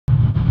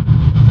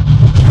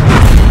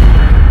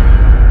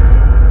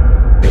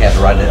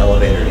to ride the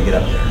elevator to get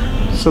up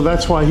there. So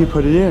that's why he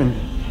put it in.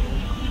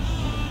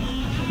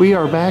 We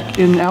are back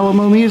in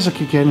Alamo Music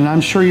again, and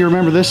I'm sure you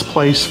remember this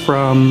place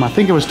from, I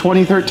think it was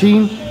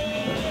 2013.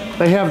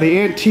 They have the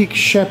antique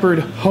Shepeard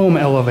Home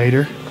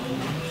elevator.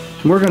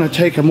 And we're going to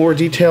take a more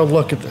detailed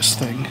look at this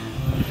thing.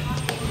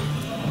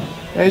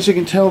 As you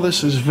can tell,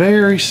 this is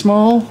very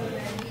small.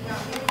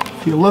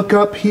 If you look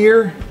up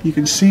here, you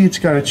can see it's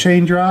got a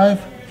chain drive.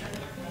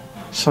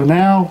 So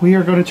now we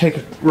are going to take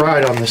a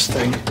ride on this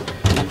thing.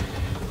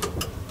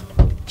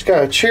 It's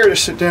got a chair to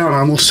sit down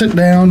on. We'll sit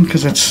down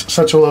because it's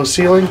such a low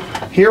ceiling.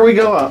 Here we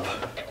go up.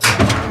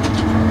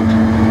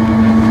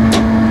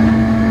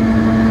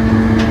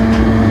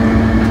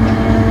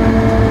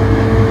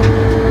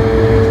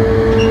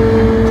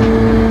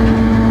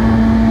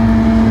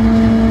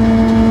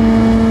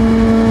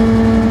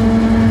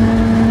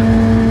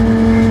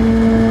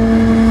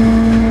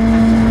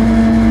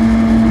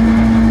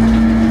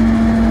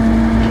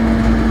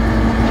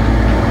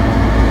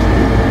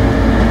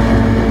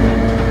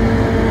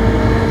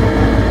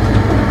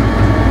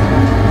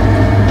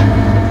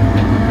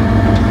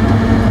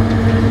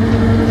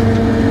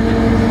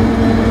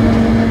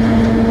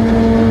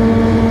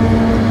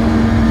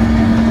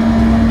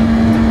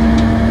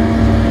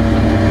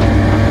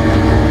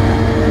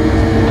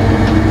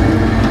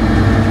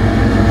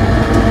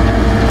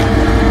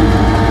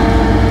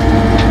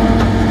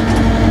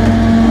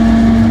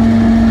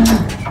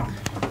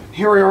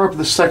 Here we are up at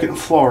the second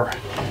floor.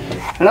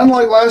 And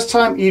unlike last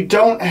time, you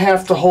don't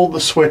have to hold the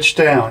switch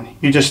down.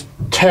 You just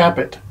tap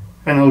it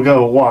and it'll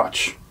go.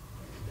 Watch.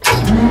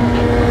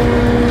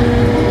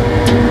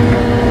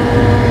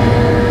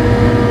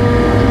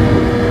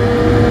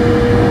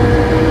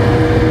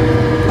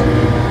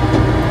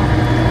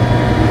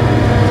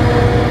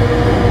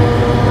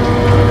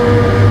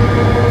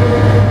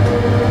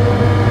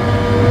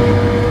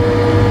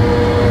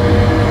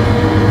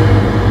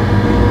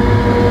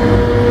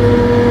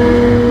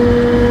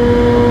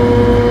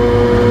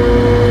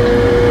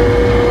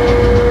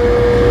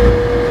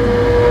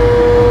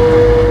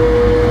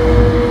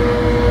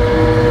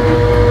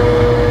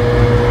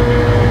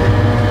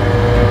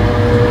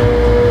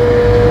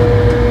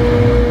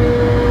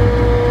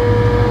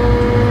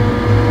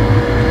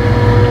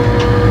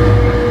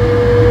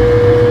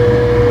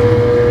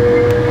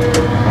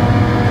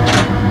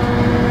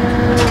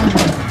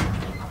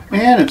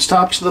 And it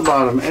stops to the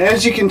bottom. And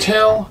as you can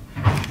tell,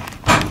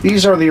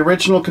 these are the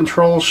original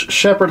controls,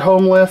 Shepeard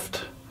Home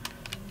lift.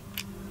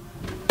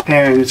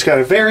 And it's got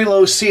a very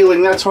low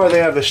ceiling. That's why they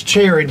have this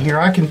chair in here.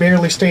 I can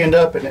barely stand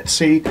up in it.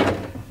 See,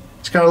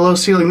 it's got a low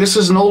ceiling. This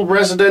is an old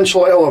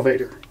residential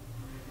elevator.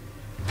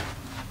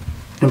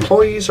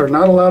 Employees are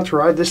not allowed to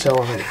ride this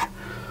elevator.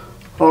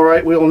 All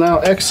right, we will now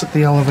exit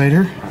the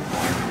elevator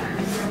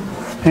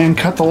and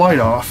cut the light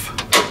off.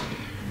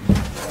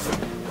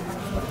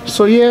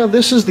 So yeah,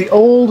 this is the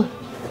old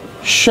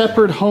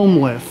Shepeard Home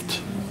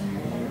lift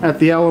at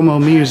the Alamo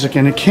Music,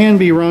 and it can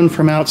be run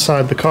from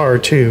outside the car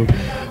too.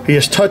 You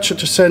just touch it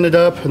to send it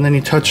up, and then you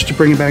touch it to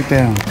bring it back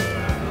down.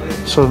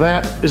 So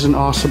that is an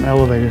awesome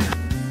elevator.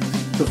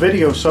 The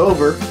video's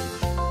over,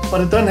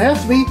 but it doesn't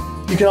have to be.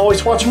 You can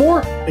always watch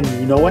more, and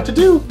you know what to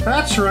do.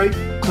 That's right,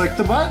 click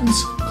the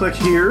buttons. Click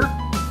here,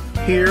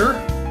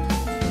 here,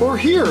 or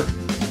here.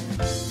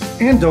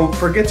 And don't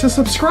forget to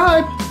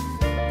subscribe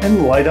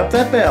and light up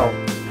that bell.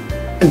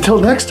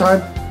 Until next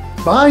time,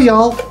 bye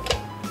y'all.